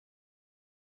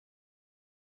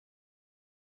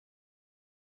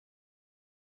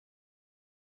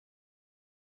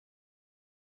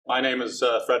My name is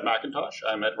Fred MacKintosh.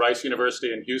 I'm at Rice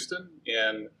University in Houston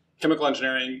in chemical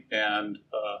engineering and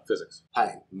physics.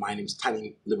 Hi, my name is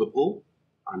Tannie Liverpool.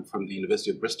 I'm from the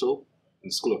University of Bristol in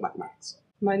the School of Mathematics.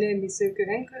 My name is Silke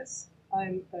Henkes.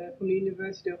 I'm from the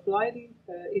University of Leiden,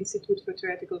 Institute for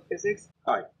Theoretical Physics.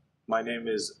 Hi, my name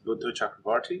is Buddhapriya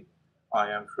Chakrabarti.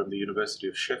 I am from the University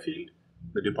of Sheffield,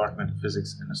 the Department of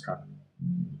Physics and Astronomy.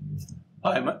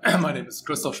 Hi, my name is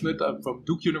Christoph Schmidt. I'm from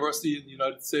Duke University in the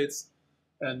United States,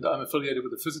 and I'm affiliated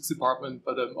with the physics department,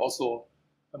 but I'm also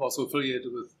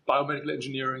affiliated with biomedical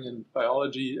engineering and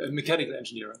biology and mechanical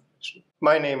engineering, actually.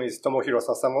 My name is Tomohiro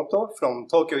Sasamoto from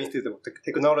Tokyo Institute of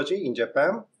Technology in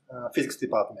Japan, physics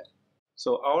department.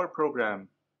 So our program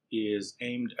is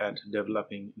aimed at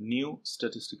developing new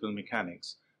statistical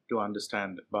mechanics to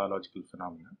understand biological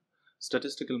phenomena.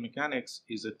 Statistical mechanics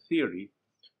is a theory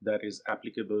that is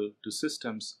applicable to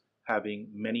systems having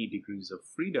many degrees of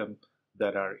freedom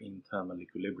that are in thermal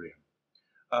equilibrium.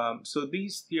 So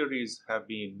these theories have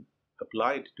been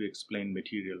applied to explain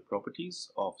material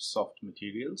properties of soft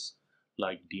materials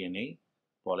like DNA,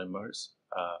 polymers,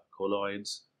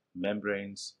 colloids,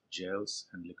 membranes, gels,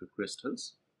 and liquid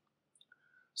crystals.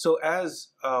 So as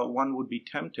one would be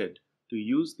tempted to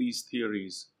use these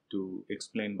theories to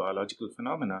explain biological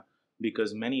phenomena,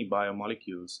 because many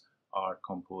biomolecules are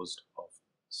composed of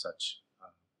such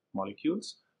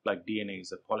molecules, like DNA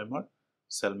is a polymer,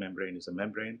 cell membrane is a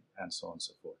membrane, and so on and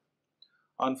so forth.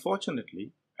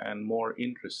 Unfortunately, and more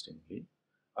interestingly,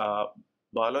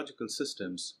 biological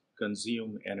systems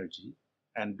consume energy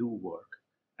and do work,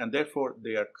 and therefore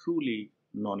they are truly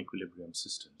non-equilibrium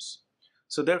systems.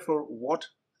 So therefore, what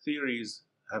theories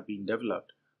have been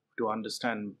developed to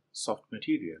understand soft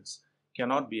materials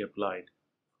cannot be applied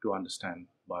to understand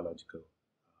biological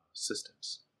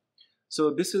systems. So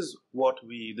this is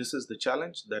the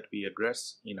challenge that we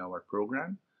address in our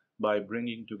program by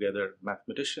bringing together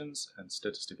mathematicians and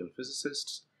statistical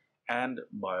physicists and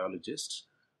biologists,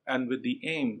 and with the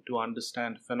aim to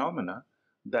understand phenomena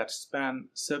that span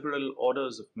several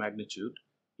orders of magnitude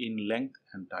in length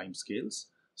and time scales,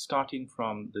 starting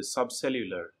from the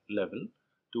subcellular level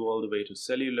to all the way to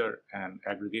cellular and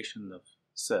aggregation of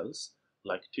cells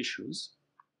like tissues,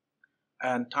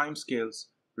 and time scales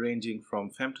ranging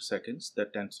from femtoseconds,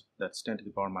 that's 10 to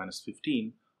the power minus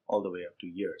 15, all the way up to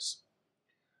years.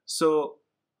 So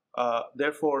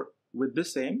therefore, with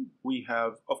this aim, we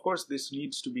have, of course, this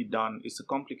needs to be done, it's a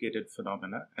complicated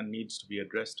phenomena and needs to be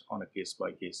addressed on a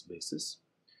case-by-case basis.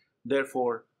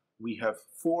 Therefore, we have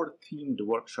 4 themed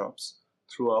workshops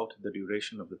throughout the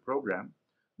duration of the program.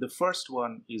 The first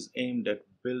one is aimed at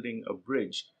building a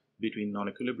bridge between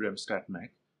non-equilibrium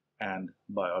stat-mech and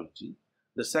biology.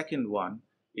 The second one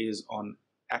is on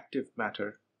active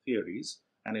matter theories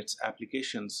and its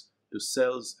applications to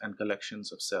cells and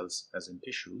collections of cells as in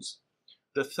tissues.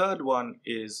 The third one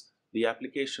is the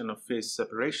application of phase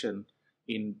separation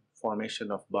in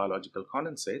formation of biological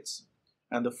condensates.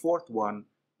 And the fourth one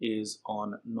is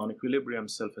on non-equilibrium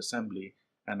self-assembly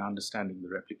and understanding the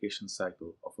replication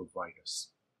cycle of a virus.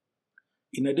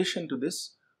 In addition to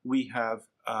this, we have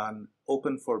an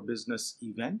open for business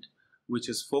event which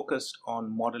is focused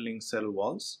on modeling cell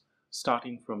walls,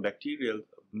 starting from bacterial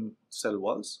cell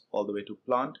walls all the way to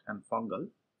plant and fungal.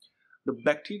 The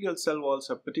bacterial cell walls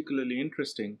are particularly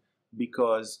interesting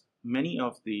because many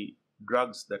of the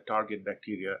drugs that target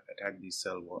bacteria attack these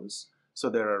cell walls. So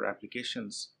there are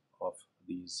applications of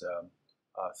these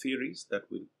theories that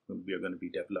we are going to be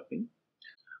developing.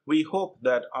 We hope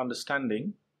that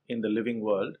understanding in the living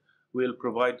world will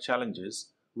provide challenges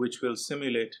which will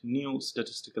simulate new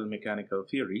statistical mechanical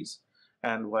theories,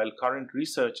 and while current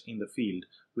research in the field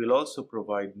will also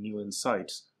provide new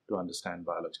insights to understand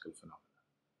biological phenomena.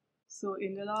 So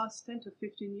in the last 10 to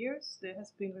 15 years, there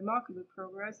has been remarkable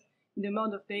progress in the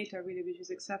amount of data really which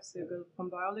is accessible from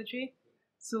biology.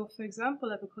 So for example,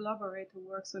 I have a collaborator who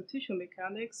works on tissue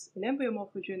mechanics in embryo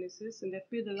morphogenesis, and they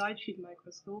built a light sheet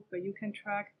microscope where you can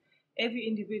track every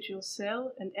individual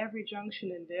cell and every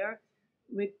junction in there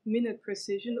with minute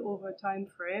precision over a time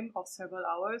frame of several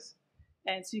hours.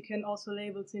 And so you can also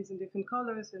label things in different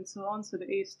colors and so on. So there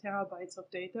is terabytes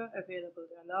of data available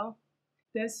there now.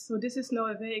 So this is now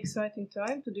a very exciting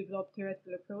time to develop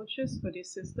theoretical approaches for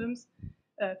these systems,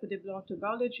 for developmental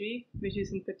biology, which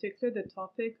is in particular the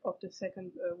topic of the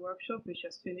second workshop, which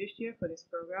just finished here for this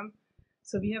program.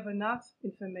 So we have enough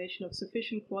information of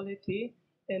sufficient quality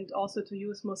and also to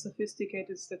use more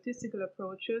sophisticated statistical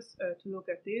approaches to look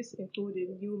at this,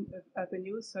 including new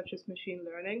avenues such as machine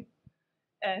learning.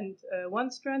 And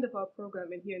one strand of our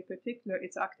program in here in particular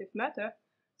is active matter.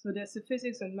 So there's the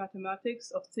physics and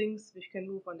mathematics of things which can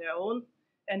move on their own.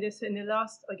 And this, in the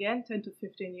last, again, 10 to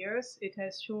 15 years, it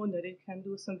has shown that it can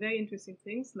do some very interesting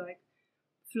things like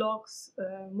flocks,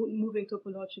 moving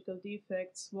topological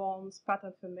defects, swarms,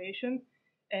 pattern formation.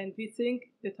 And we think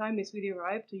the time is really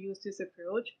ripe to use this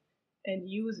approach and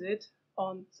use it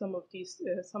on some of these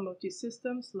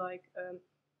systems, like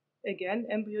again,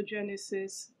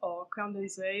 embryogenesis or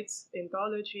condensates in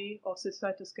biology or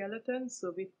cytoskeletons.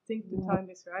 So we think the time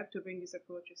is ripe to bring these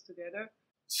approaches together.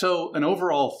 So an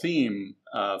overall theme,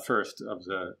 first of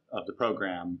the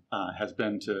program, has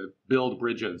been to build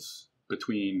bridges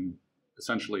between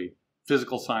essentially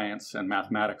physical science and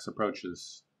mathematics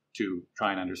approaches to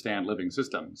try and understand living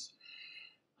systems.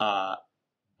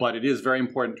 But it is very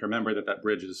important to remember that that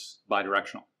bridge is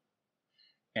bidirectional.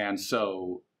 And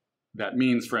so that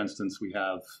means, for instance, we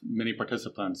have many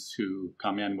participants who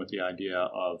come in with the idea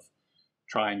of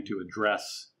trying to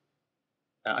address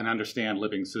and understand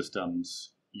living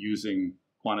systems using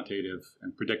quantitative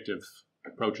and predictive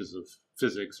approaches of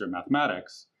physics or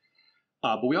mathematics.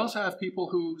 But we also have people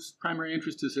whose primary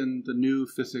interest is in the new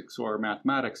physics or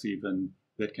mathematics even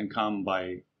that can come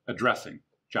by addressing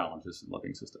challenges in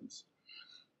living systems.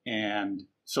 And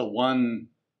so one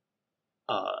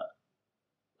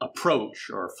approach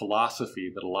or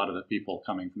philosophy that a lot of the people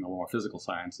coming from the more physical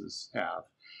sciences have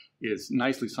is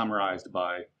nicely summarized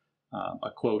by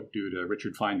a quote due to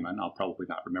Richard Feynman. I'll probably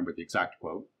not remember the exact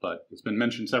quote, but it's been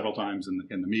mentioned several times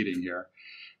in the meeting here,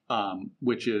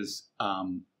 which is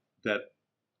that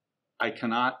I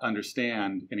cannot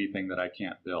understand anything that I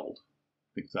can't build. I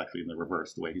think it's actually in the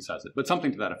reverse, the way he says it, but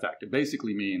something to that effect. It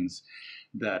basically means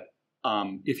that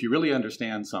if you really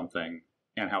understand something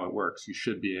and how it works, you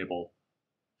should be able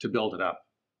to build it up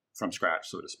from scratch,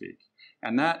 so to speak.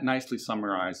 And that nicely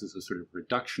summarizes a sort of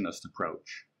reductionist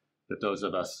approach that those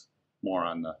of us more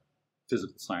on the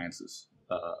physical sciences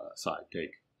side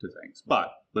take to things.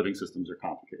 But living systems are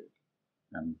complicated,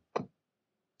 and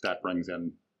that brings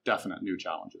in definite new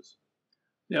challenges.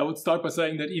 Yeah, I would start by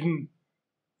saying that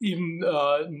even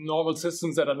normal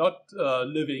systems that are not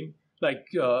living, like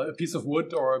a piece of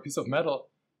wood or a piece of metal,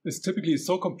 is typically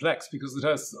so complex because it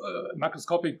has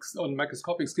on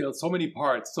macroscopic scale so many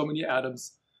parts, so many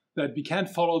atoms, that we can't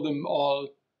follow them all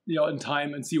in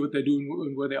time and see what they do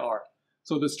and where they are.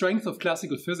 So the strength of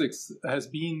classical physics has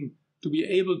been to be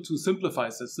able to simplify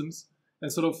systems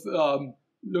and sort of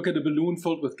look at a balloon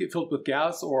filled with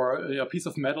gas, or a piece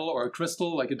of metal, or a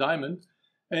crystal like a diamond,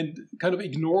 and kind of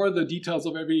ignore the details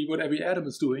of what every atom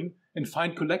is doing and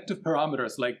find collective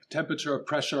parameters like temperature,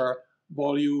 pressure,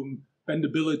 volume,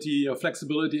 bendability,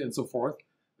 flexibility, and so forth,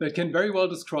 that can very well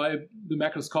describe the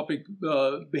macroscopic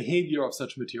behavior of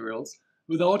such materials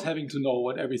without having to know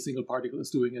what every single particle is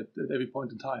doing at every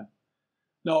point in time.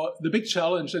 Now, the big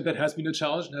challenge, and that has been a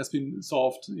challenge and has been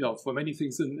solved for many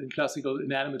things in classical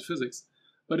inanimate physics,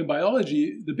 but in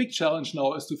biology, the big challenge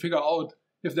now is to figure out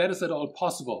if that is at all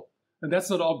possible. And that's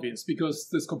not obvious, because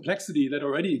this complexity that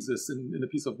already exists in a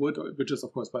piece of wood, which is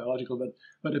of course biological,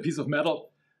 but a piece of metal,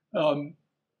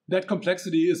 that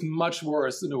complexity is much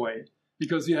worse in a way,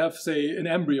 because you have, say, an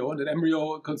embryo, and an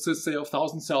embryo consists, say, of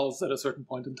 1,000 cells at a certain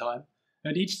point in time.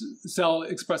 And each cell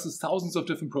expresses thousands of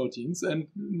different proteins and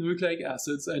nucleic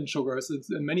acids and sugars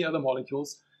and many other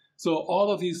molecules. So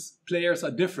all of these players are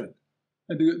different.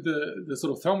 And the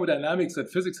sort of thermodynamics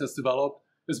that physics has developed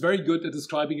is very good at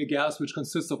describing a gas which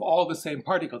consists of all the same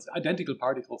particles, identical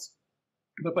particles.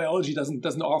 But biology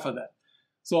doesn't offer that.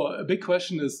 So a big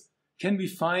question is, can we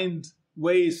find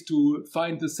ways to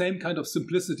find the same kind of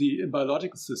simplicity in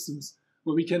biological systems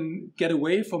where we can get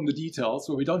away from the details,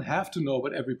 where we don't have to know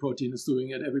what every protein is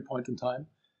doing at every point in time,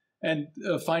 and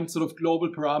find sort of global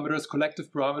parameters,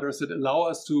 collective parameters that allow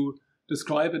us to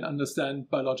describe and understand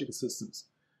biological systems.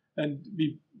 And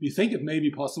we think it may be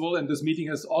possible, and this meeting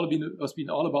has been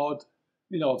all about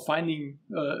finding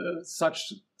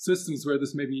such systems where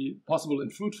this may be possible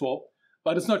and fruitful,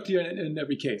 but it's not clear in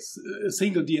every case. A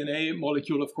single DNA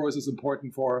molecule, of course, is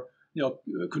important for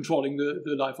controlling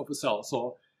the life of a cell.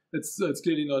 So it's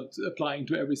clearly not applying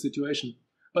to every situation.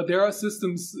 But there are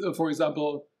systems, for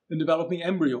example, in developing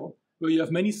embryo, where you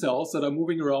have many cells that are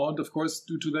moving around, of course,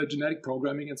 due to their genetic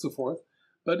programming and so forth.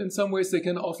 But in some ways, they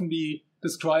can often be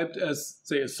described as,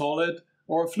 say, a solid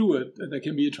or a fluid. And there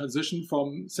can be a transition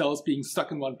from cells being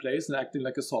stuck in one place and acting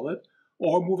like a solid,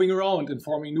 or moving around and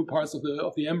forming new parts of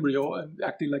the embryo and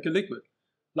acting like a liquid.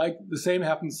 Like the same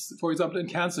happens, for example, in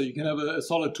cancer. You can have a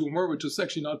solid tumor, which is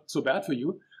actually not so bad for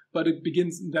you, but you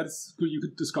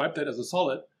could describe that as a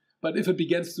solid. But if it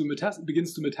begins to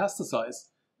metastasize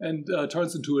and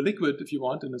turns into a liquid, if you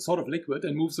want, in a sort of liquid,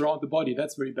 and moves around the body,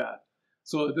 that's very bad.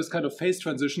 So this kind of phase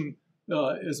transition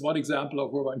is one example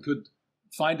of where one could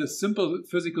find a simple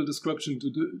physical description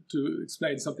to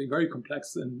explain something very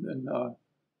complex in a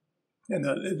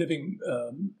living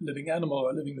animal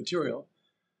or living material.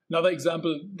 Another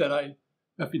example that I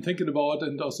have been thinking about,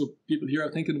 and also people here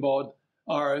are thinking about,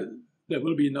 there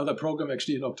will be another program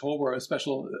actually in October, a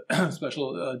special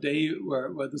day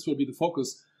where this will be the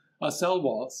focus, are cell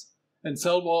walls. And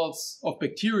cell walls of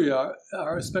bacteria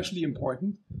are especially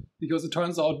important because it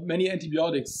turns out many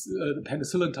antibiotics, the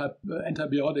penicillin type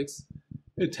antibiotics,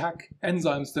 attack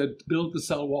enzymes that build the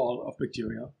cell wall of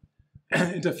bacteria,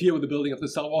 interfere with the building of the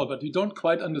cell wall, but we don't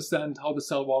quite understand how the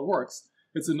cell wall works.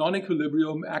 It's a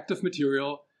non-equilibrium active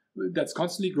material that's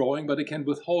constantly growing, but it can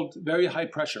withhold very high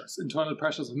pressures, internal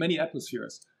pressures of many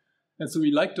atmospheres. And so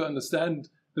we like to understand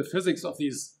the physics of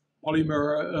these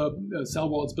polymer cell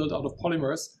walls built out of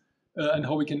polymers and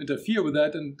how we can interfere with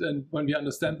that. And when we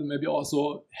understand them, maybe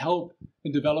also help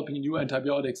in developing new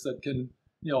antibiotics that can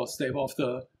stave off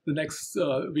the next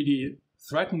really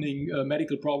threatening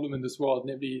medical problem in this world,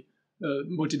 namely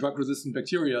multi-drug resistant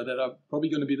bacteria that are probably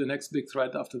going to be the next big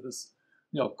threat after this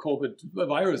COVID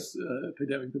virus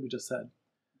epidemic that we just had.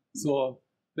 So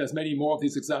there's many more of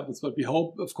these examples, but we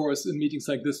hope, of course, in meetings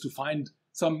like this to find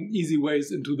some easy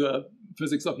ways into the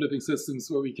physics of living systems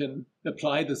where we can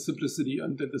apply the simplicity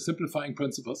and the simplifying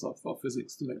principles of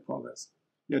physics to make progress.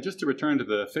 Yeah, just to return to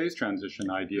the phase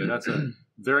transition idea, that's a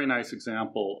very nice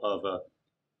example of a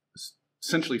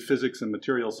essentially physics and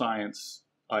material science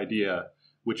idea,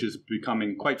 which is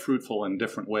becoming quite fruitful in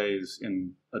different ways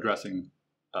in addressing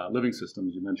living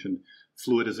systems. You mentioned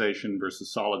fluidization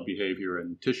versus solid behavior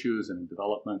in tissues and in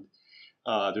development.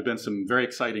 There have been some very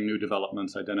exciting new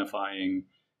developments identifying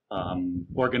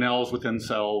organelles within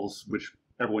cells, which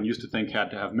everyone used to think had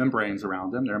to have membranes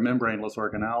around them. They're membraneless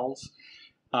organelles.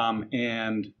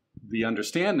 And the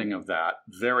understanding of that,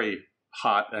 very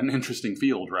hot and interesting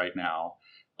field right now,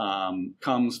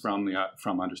 comes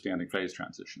from understanding phase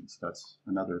transitions. That's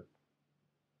another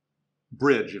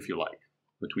bridge, if you like,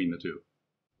 between the two.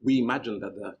 We imagine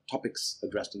that the topics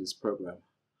addressed in this program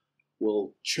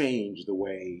will change the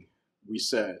way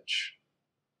research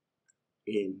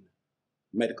in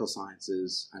medical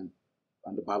sciences and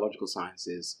the biological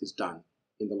sciences is done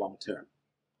in the long term.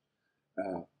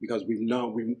 Because we've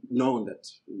known that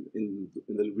in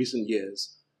the recent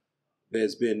years,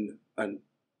 there's been an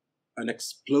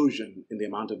explosion in the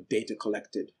amount of data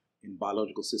collected in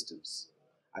biological systems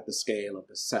at the scale of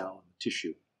the cell and the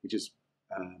tissue, which is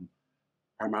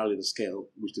primarily the scale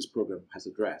which this program has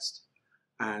addressed.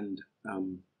 And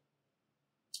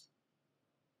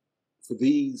for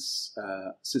these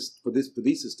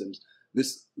systems,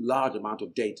 this large amount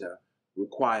of data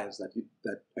requires that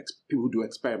people who do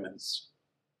experiments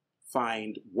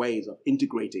find ways of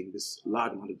integrating this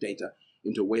large amount of data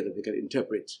into a way that they can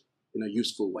interpret in a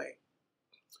useful way.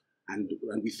 And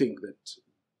we think that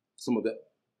some of the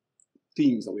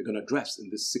themes that we're going to address in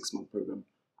this 6-month program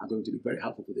are going to be very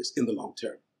helpful for this in the long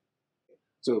term.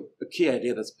 So a key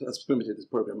idea that's permitted this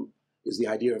program is the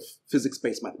idea of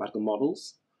physics-based mathematical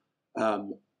models,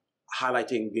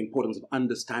 highlighting the importance of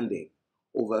understanding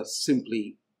over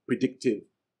simply predictive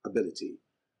ability,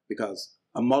 because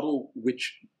a model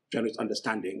which generates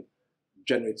understanding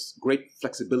generates great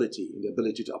flexibility in the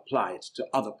ability to apply it to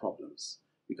other problems.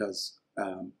 Because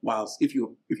whilst if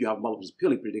you have models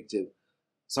purely predictive,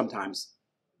 sometimes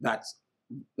that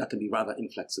can be rather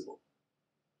inflexible.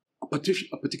 A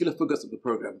particular focus of the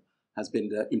program has been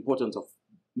the importance of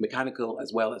mechanical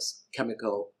as well as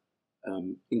chemical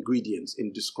ingredients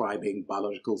in describing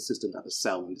biological systems at the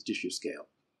cell and the tissue scale.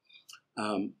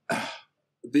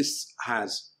 This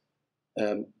has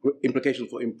implications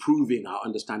for improving our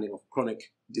understanding of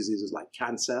chronic diseases like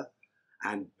cancer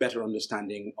and better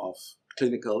understanding of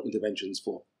clinical interventions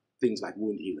for things like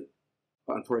wound healing.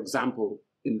 And for example,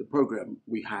 in the program,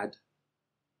 we had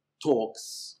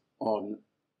talks on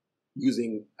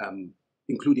using,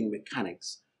 including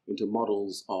mechanics into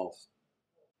models of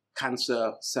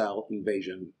cancer cell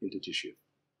invasion into tissue.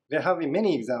 There have been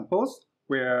many examples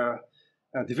where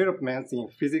developments in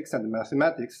physics and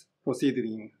mathematics proceeded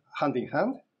hand in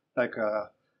hand, like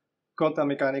quantum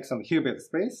mechanics and Hilbert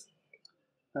space.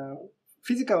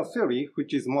 Physical theory,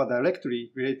 which is more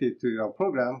directly related to our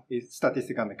program, is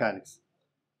statistical mechanics.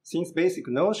 Since basic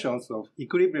notions of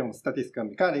equilibrium statistical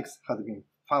mechanics have been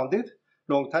founded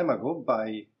a long time ago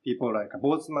by people like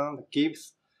Boltzmann,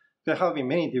 Gibbs, there have been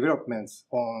many developments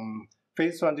on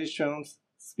phase transitions,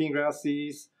 spin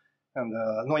glasses, and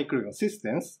non-equilibrium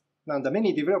systems. And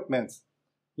many developments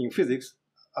in physics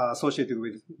are associated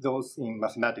with those in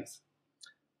mathematics.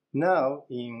 Now,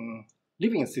 in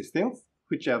living systems,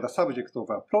 which are the subject of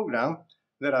our program,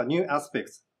 there are new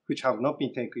aspects which have not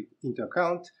been taken into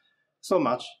account so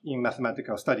much in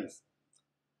mathematical studies.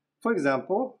 For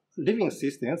example, living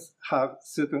systems have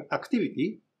certain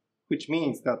activity, which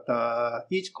means that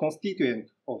each constituent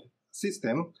of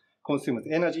system consumes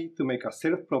energy to make a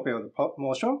self-propelled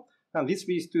motion, and this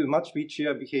leads to much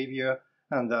richer behavior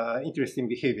and interesting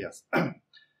behaviors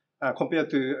compared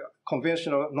to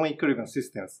conventional non-equilibrium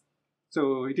systems.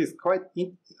 So it is quite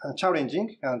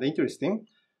challenging and interesting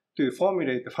to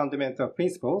formulate the fundamental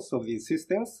principles of these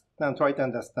systems and try to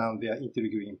understand their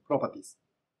integrating properties.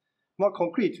 More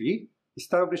concretely,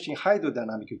 establishing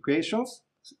hydrodynamic equations,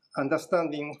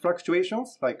 understanding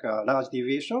fluctuations like large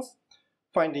deviations,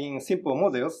 finding simple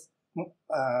models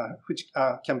which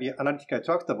can be analytically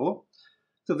tractable.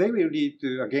 So they will lead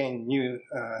to, again, new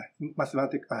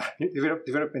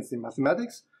developments in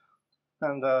mathematics.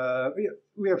 And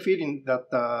we are feeling that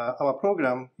our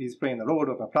program is playing a role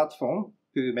of a platform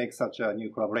to make such new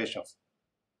collaborations.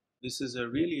 This is a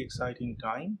really exciting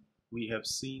time. We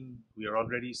are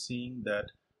already seeing that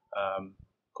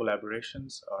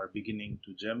collaborations are beginning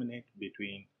to germinate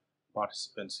between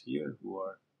participants here who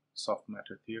are soft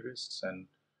matter theorists and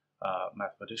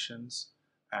mathematicians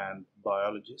and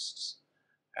biologists.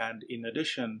 And in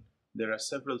addition, there are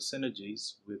several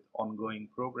synergies with ongoing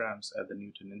programs at the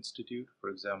Newton Institute. For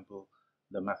example,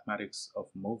 the mathematics of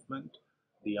movement,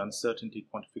 the uncertainty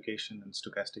quantification and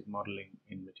stochastic modeling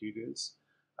in materials.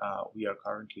 We are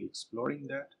currently exploring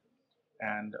that.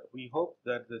 And we hope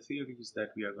that the theories that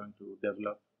we are going to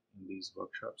develop in these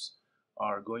workshops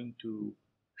are going to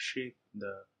shape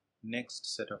the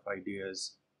next set of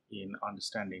ideas in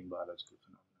understanding biological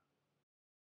phenomena.